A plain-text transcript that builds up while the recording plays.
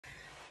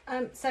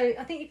So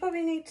I think you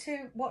probably need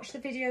to watch the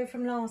video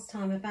from last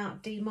time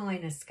about D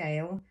minor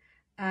scale.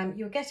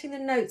 You're getting the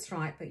notes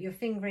right, but your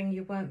fingering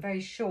you weren't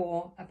very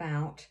sure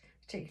about,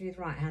 particularly with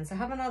right hand. So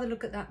have another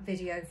look at that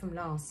video from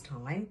last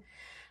time.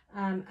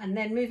 And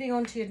then moving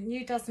on to your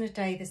new dozen a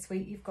day this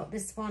week, you've got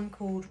this one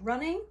called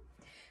Running.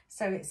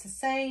 So it's the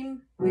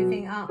same,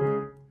 moving up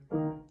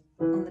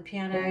on the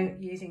piano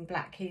using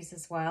black keys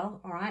as well.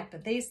 All right,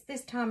 but this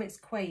time it's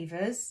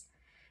quavers.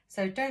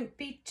 So don't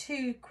be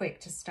too quick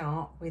to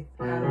start with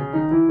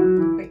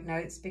quick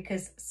notes,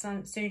 because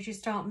as soon as you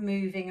start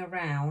moving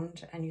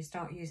around and you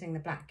start using the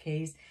black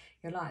keys,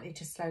 you're likely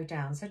to slow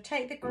down. So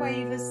take the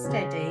quavers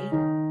steady.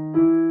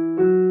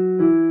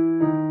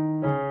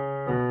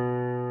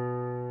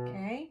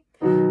 Okay,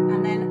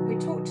 and then we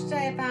talked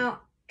today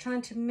about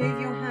trying to move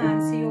your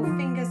hands so your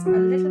fingers a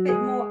little bit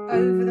more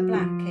over the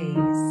black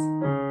keys.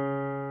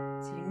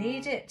 So you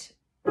need it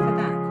for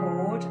that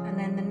chord, and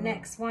then the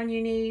next one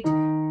you need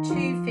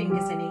 2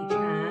 fingers in each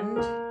hand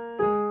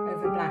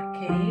over black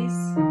keys.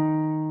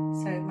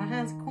 So my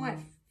hands are quite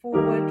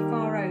forward,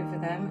 far over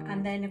them,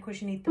 and then of course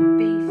you need the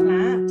B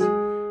flat.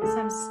 So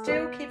I'm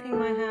still keeping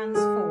my hands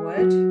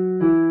forward.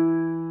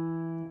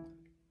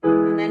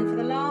 And then for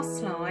the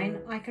last line,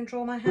 I can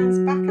draw my hands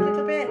back a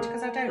little bit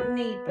because I don't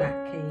need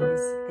black keys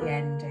at the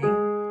ending.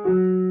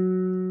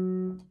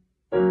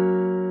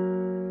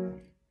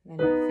 And then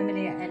a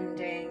familiar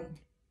ending.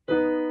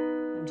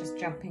 I'm just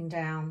jumping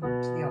down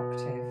to the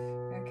octave.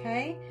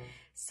 Okay,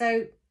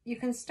 so you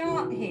can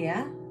start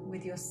here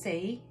with your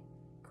C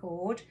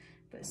chord,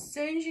 but as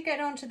soon as you get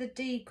onto the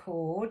D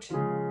chord,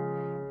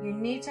 you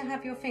need to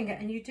have your finger,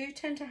 and you do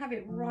tend to have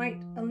it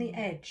right on the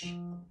edge.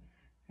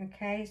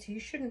 Okay, so you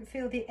shouldn't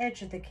feel the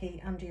edge of the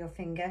key under your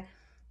finger.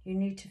 You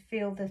need to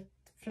feel the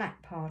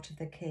flat part of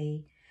the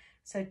key.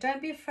 So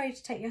don't be afraid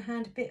to take your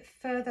hand a bit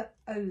further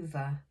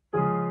over.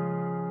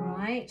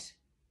 Right,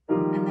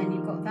 and then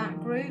you've got that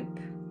group.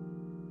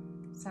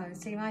 So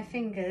see my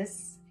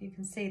fingers, you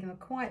can see them are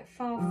quite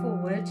far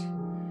forward.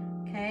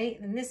 Okay,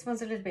 and this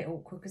one's a little bit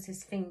awkward because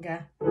his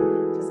finger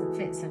doesn't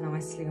fit so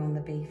nicely on the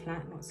B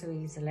flat, not so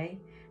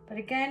easily. But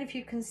again, if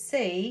you can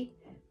see,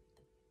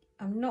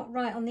 I'm not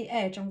right on the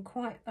edge, I'm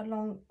quite onto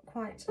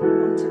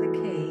the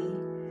key.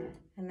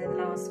 And then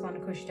the last one,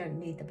 of course, you don't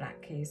need the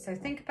black keys. So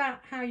think about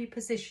how you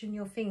position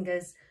your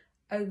fingers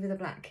over the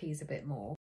black keys a bit more.